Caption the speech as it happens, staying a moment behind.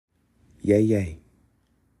Yay, yay.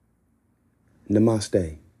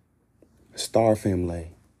 Namaste. Star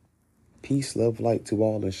family. Peace, love, light to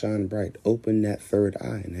all and shine bright. Open that third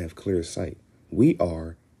eye and have clear sight. We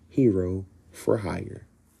are Hero for Hire,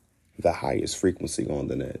 the highest frequency on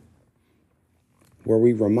the net, where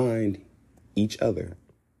we remind each other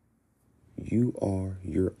you are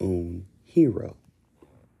your own hero.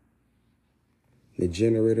 The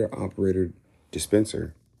generator, operator,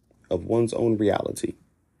 dispenser of one's own reality.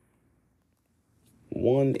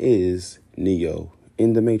 One is Neo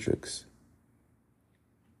in the Matrix.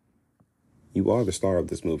 You are the star of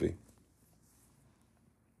this movie.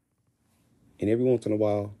 And every once in a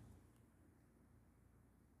while,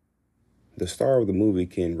 the star of the movie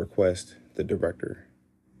can request the director,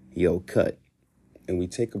 yo, cut. And we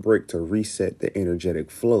take a break to reset the energetic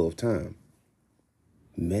flow of time.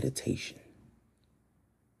 Meditation.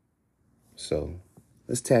 So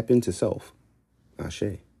let's tap into self.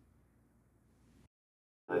 Ashe.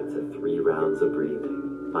 Time to 3 rounds of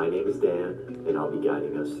breathing. My name is Dan, and I'll be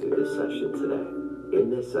guiding us through this session today. In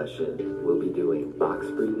this session, we'll be doing box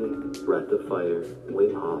breathing, breath of fire,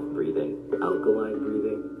 Wim Hof breathing, alkaline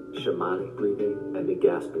breathing, shamanic breathing, and the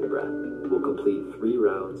gasping breath. We'll complete 3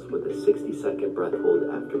 rounds with a 60-second breath hold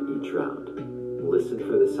after each round. Listen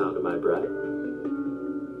for the sound of my breath,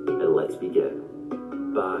 and let's begin.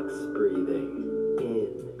 Box breathing.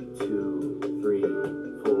 In, 2, 3,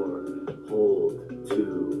 4. Hold,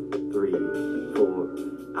 2, 3, 4.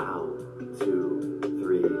 Out, 2,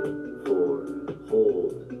 3, 4.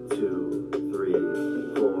 Hold, 2, 3,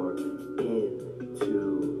 4. In, 2,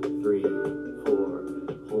 3, 4.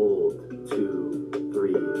 Hold, 2,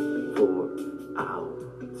 3, 4. Out,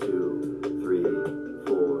 2, 3,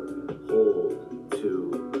 4. Hold, 2,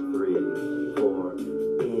 3, 4.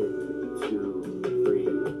 In, 2, 3,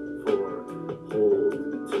 4. Hold,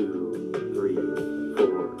 2, 3,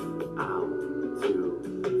 4. Out, 2,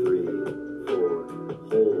 3, 4.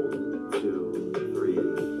 Hold, 2, 3,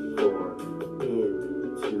 4. In,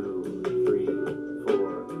 2, 3,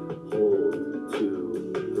 4. Hold, 2,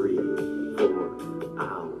 3, 4.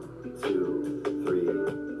 Out, 2, 3,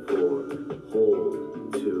 4. Hold,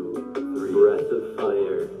 2, 3. Breath of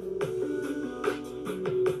fire.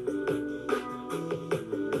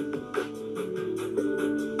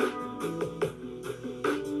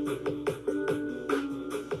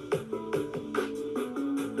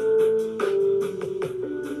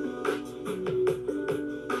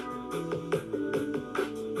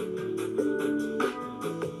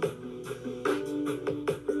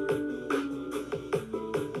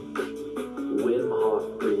 Wim Hof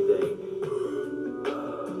breathing.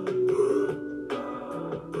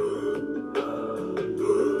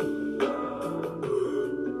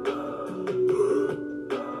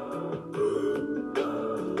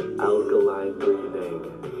 Alkaline breathing.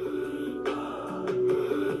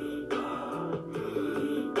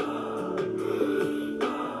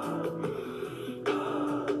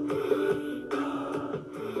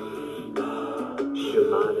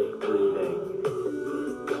 Shamanic breathing.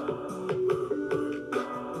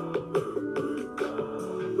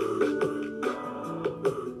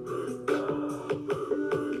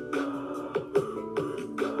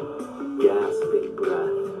 Gasping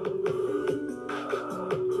breath.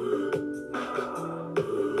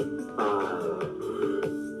 5,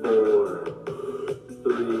 4,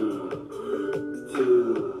 3,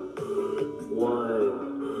 2,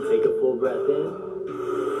 1. Take a full breath in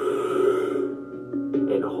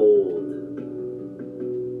and hold.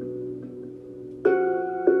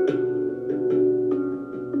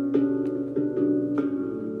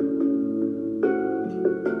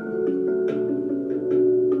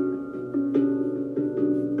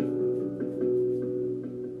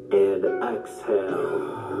 And exhale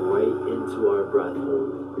right into our breath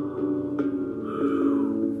hold.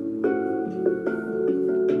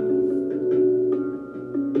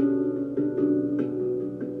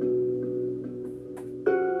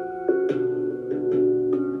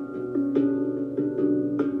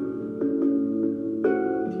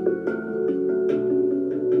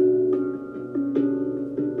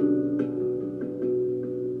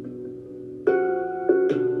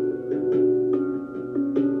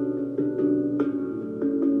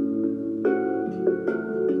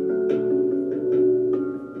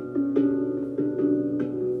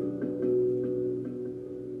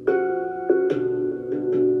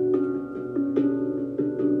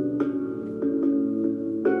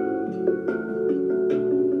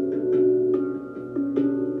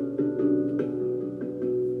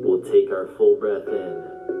 We'll take our full breath in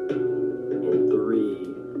 3,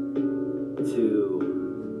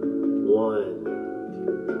 2, 1.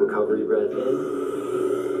 Recovery breath in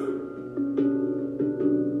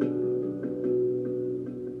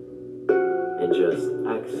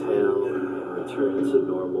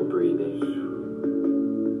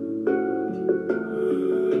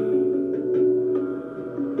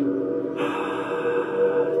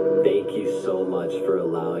you so much for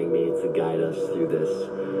allowing me to guide us through this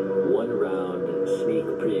one-round sneak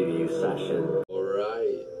preview session. All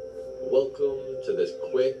right, welcome to this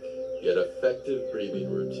quick yet effective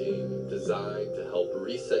breathing routine designed to help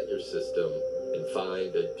reset your system and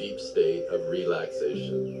find a deep state of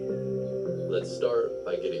relaxation. Let's start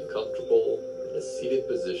by getting comfortable in a seated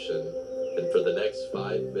position, and for the next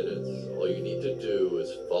 5 minutes, all you need to do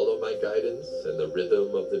is follow my guidance and the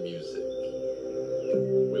rhythm of the music.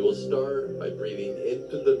 We will start by breathing in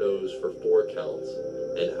through the nose for 4 counts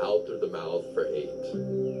and out through the mouth for 8.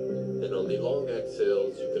 And on the long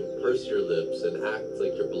exhales, you can purse your lips and act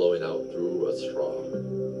like you're blowing out through a straw.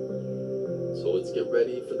 So let's get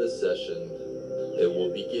ready for this session, and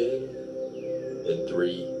we'll begin in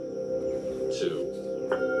 3, 2,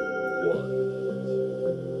 1.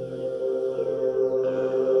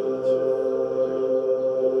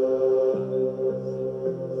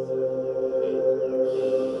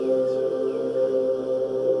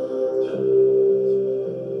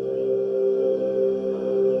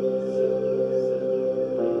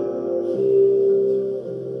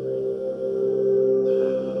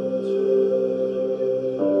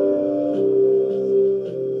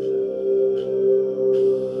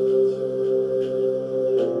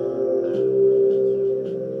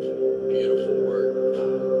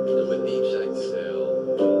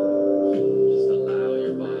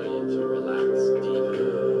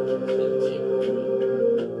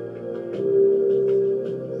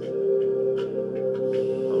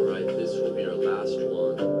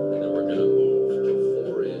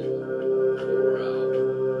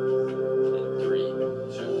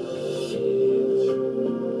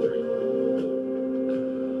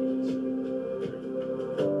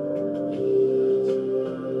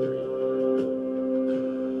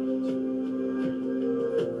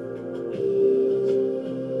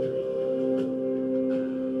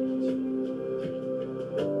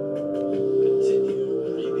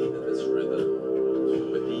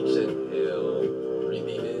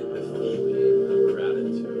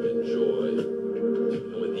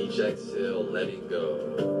 Exhale, letting go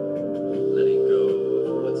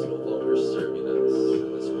of what's no longer serving us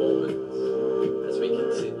in this moment as we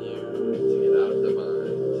continue to get out of the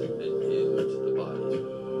mind and into the body.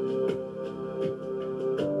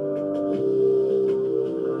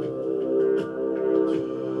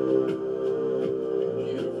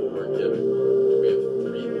 Beautiful work, everyone. We have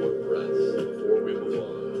 3 more breaths before we move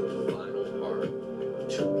on to the final part.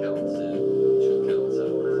 2 counts in, 2 counts out.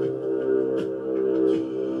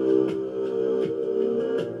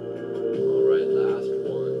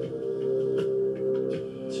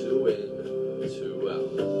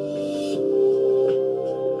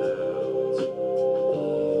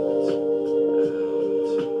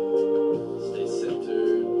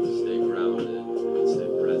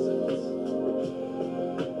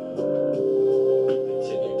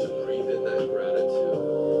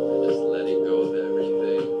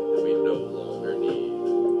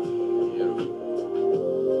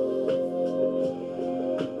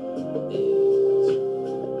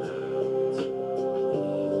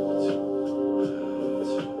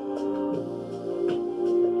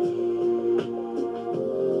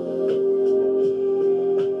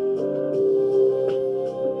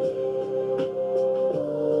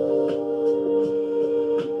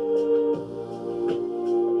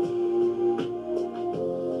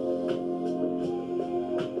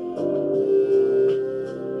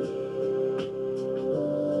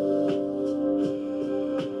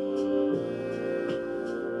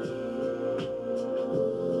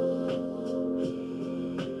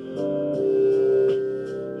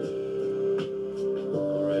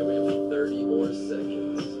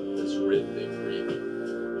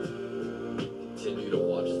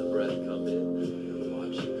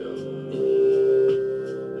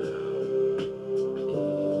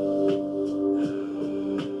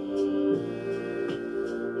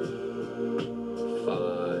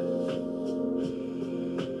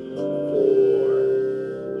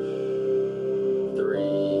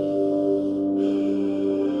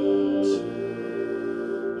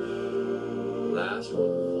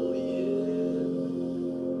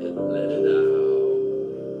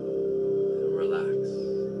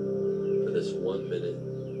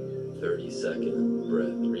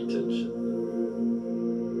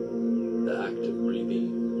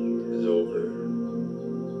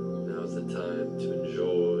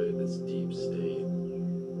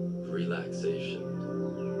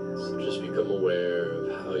 Become aware of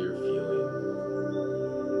how you're feeling,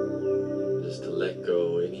 just to let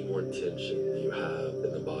go any more tension that you have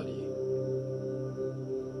in the body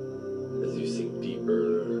as you sink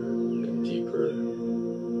deeper and deeper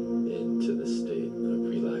into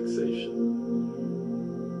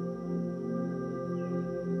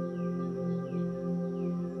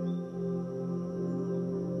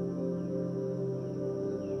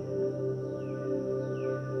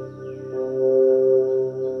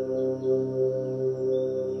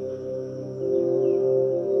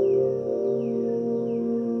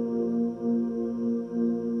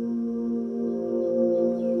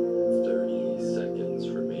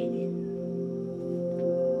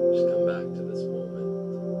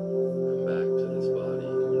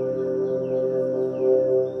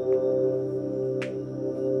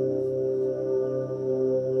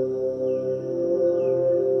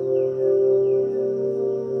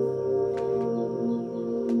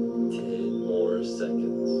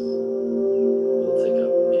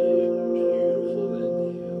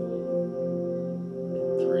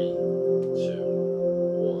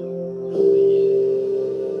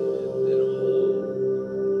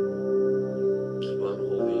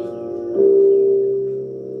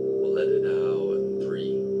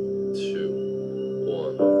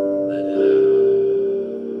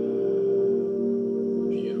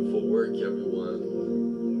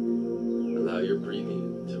your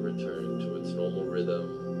breathing to return to its normal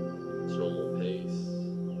rhythm, its normal pace.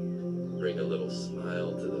 Bring a little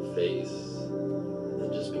smile to the face,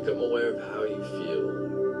 and just become aware of how you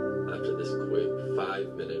feel after this quick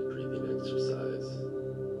 5-minute breathing exercise.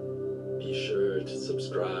 Be sure to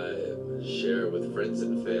subscribe, share with friends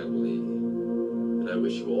and family, and I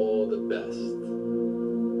wish you all the best